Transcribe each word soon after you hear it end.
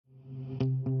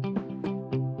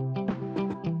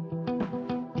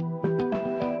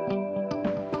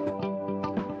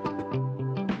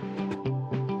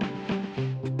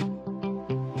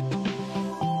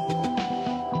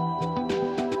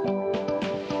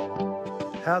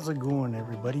How's it going,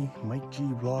 everybody? Mike G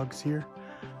Vlogs here.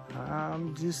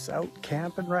 I'm just out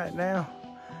camping right now.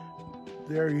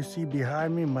 There you see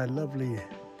behind me my lovely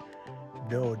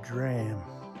Dodge Ram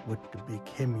with the big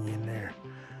Hemi in there.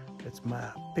 That's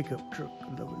my pickup truck.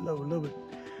 Love it, love it, love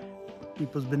it.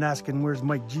 People's been asking where's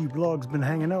Mike G Vlogs been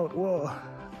hanging out. Well,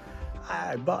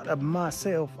 I bought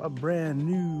myself a brand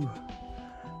new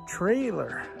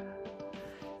trailer.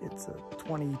 It's a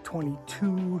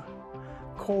 2022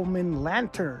 Coleman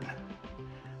Lantern,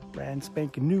 brand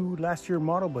spanking new, last year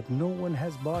model, but no one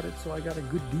has bought it, so I got a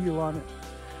good deal on it.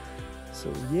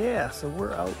 So yeah, so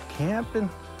we're out camping.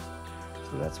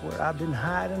 So that's where I've been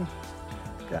hiding.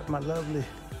 Got my lovely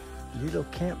little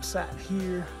campsite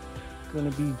here. Gonna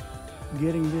be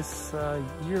getting this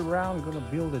year round. Gonna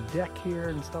build a deck here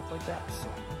and stuff like that. So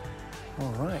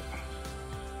all right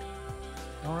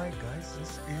guys,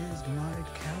 this is my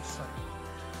campsite.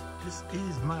 This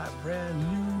is my brand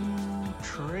new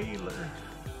trailer.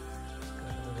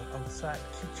 Got a little outside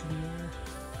kitchen there.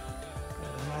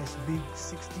 Got a nice big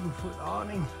 16-foot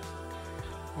awning.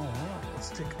 All right, let's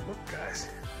take a look, guys.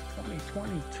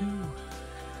 2022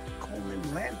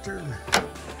 Coleman Lantern.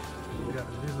 We got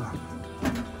a little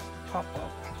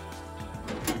pop-up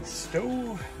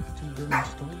stove, 2-burner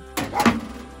stove.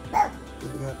 We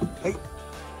got, hey,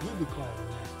 you'll be quiet in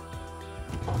there.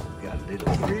 We got a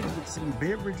little fridge with some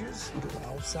beverages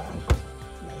outside,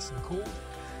 nice and cool.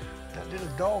 That little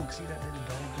dog, see that little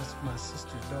dog? That's my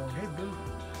sister's dog. Hey, Blue.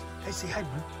 Hey, say hi,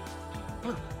 Blue.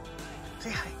 Blue,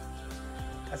 say hi.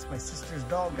 That's my sister's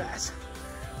dog, guys.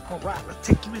 All right, let's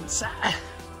take you inside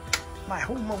my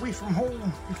home away from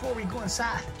home. Before we go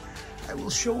inside, I will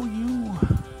show you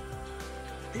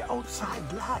the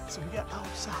outside lights. So we got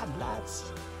outside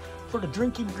lights for the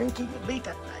drinking late at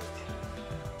night.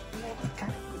 All that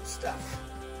kind of good stuff.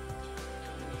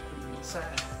 Let's put it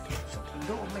inside. Shut the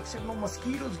door, make sure no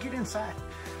mosquitoes get inside.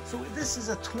 So this is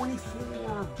a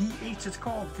 24 BH it's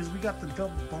called, because we got the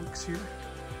double bunks here.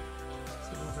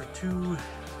 So those are two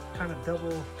kind of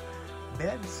double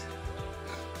beds.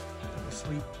 We'll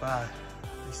sleep,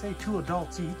 they say 2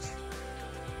 adults each,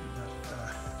 but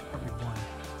probably 1.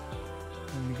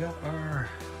 And we got our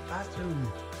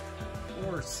bathroom,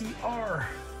 or CR.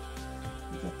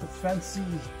 We got the fancy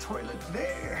toilet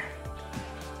there.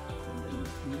 And then,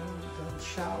 you know, we got a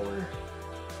shower.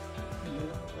 And then,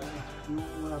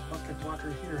 no bucket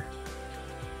water here.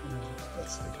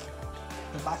 That's like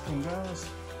the bathroom, guys.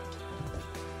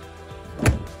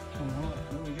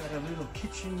 Then we got a little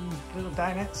kitchen, little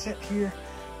dinette set here.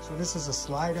 So this is a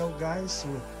slide out, guys. So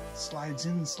it slides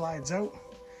in, slides out.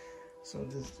 So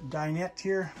this dinette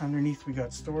here, underneath we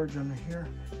got storage under here,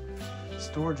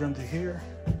 storage under here,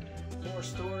 more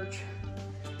storage,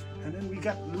 and then we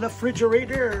got the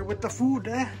refrigerator with the food.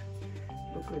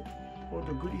 Look at all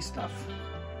the goodie stuff.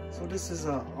 So this is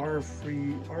a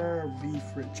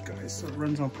RV fridge, guys. So it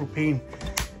runs on propane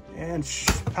and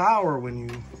power when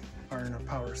you are in a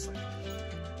power site.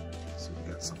 So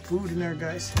we got some food in there,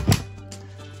 guys,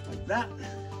 like that.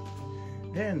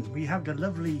 Then we have the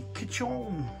lovely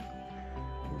kitchen,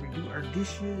 we do our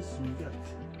dishes. We got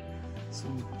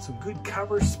some good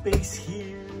cover space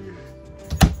here.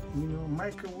 You know,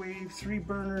 microwave,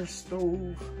 3-burner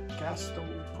stove, gas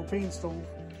stove, propane stove,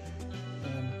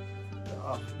 and the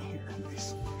oven here.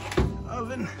 Nice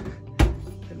oven.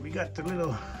 And we got the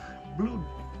little blue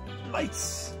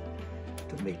lights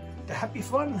to make the happy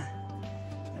fun.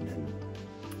 And then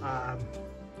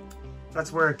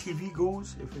that's where our TV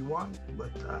goes if we want,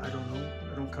 but I don't know.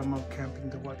 I don't come out camping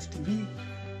to watch TV.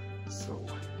 So,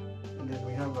 and then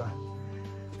we have a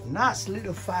nice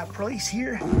little fireplace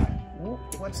here. Whoa,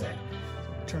 what's that?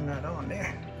 Turn that on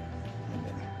there. And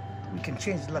then we can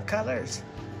change the colors.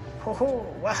 Ho ho,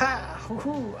 waha, hoo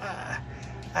hoo.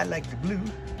 I like the blue. And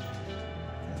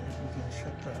we can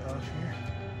shut that off here.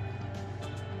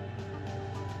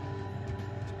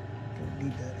 Don't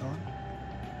need that on.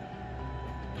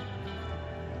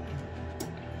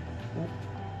 Oh.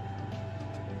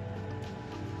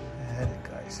 I had it,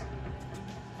 guys.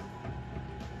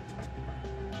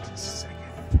 Just a second.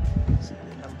 See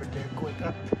the number there going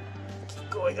up. Keep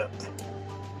going up.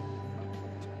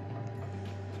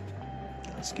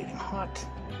 Now it's getting hot. So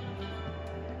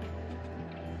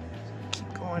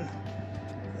keep going.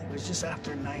 It was just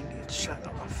after 90, it shut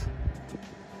off.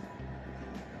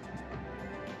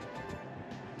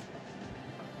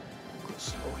 Go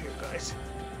slow here, guys.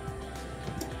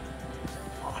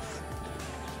 Off.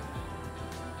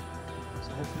 So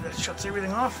hopefully that shuts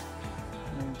everything off.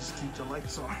 And then just keep the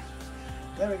lights on.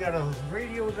 Then we got a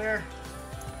radio there,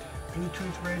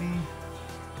 Bluetooth ready,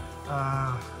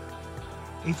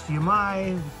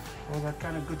 HDMI, all that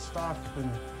kind of good stuff,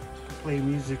 and play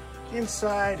music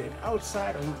inside and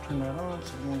outside. I won't turn that on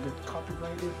so we won't get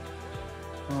copyrighted.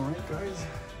 All right, guys,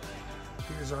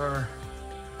 here's our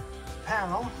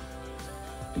panel.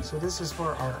 So this is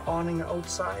for our awning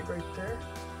outside right there.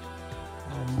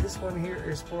 And this one here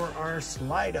is for our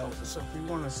slide out. So if we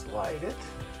want to slide it,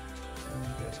 and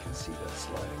you guys can see that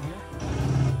sliding here.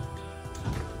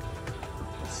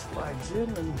 It slides in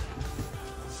and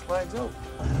slides out.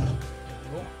 There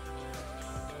you go.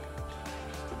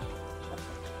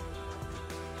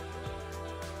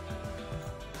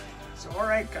 So all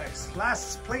right, guys,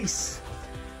 last place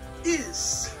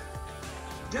is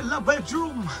the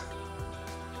bedroom.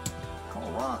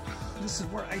 All right, this is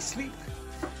where I sleep.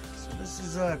 So this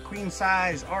is a queen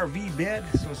size RV bed,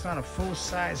 so it's not a full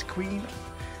size queen,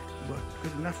 but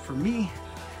good enough for me.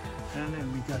 And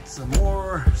then we got some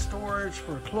more storage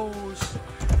for clothes,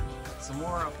 got some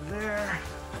more up there.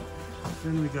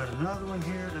 Then we got another one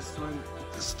here, that's one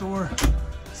to store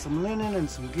some linen and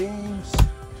some games.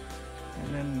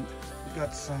 And then we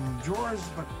got some drawers,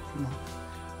 but you know,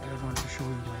 I wanted to show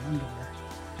you my underwear.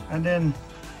 And then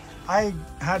I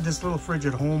had this little fridge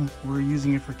at home. We were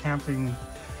using it for camping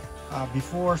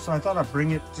before, so I thought I'd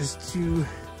bring it just to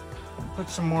put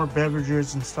some more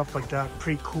beverages and stuff like that.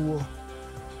 Pretty cool,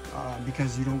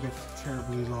 because you don't get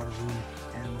terribly a lot of room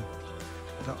in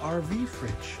the RV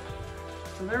fridge.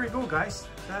 So there we go, guys.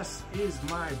 That is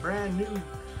my brand new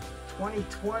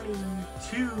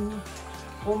 2022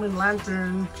 Coleman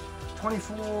Lantern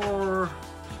 24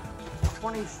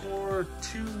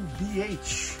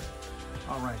 2BH.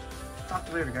 All right, talk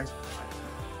to you later, guys.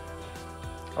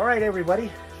 All right,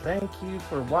 everybody, thank you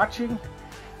for watching.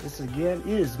 This again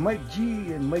is Mike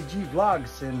G and Mike G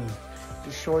Vlogs, and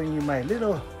just showing you my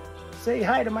little, say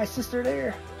hi to my sister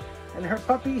there and her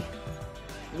puppy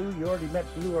Blue. You already met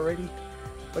Blue already,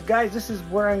 but guys, this is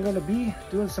where I'm going to be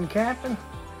doing some camping.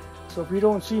 So if you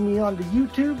don't see me on the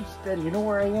YouTubes, then you know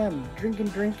where I am,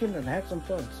 drinking and have some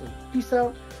fun. So peace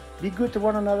out, be good to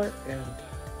one another, and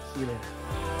see you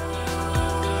later.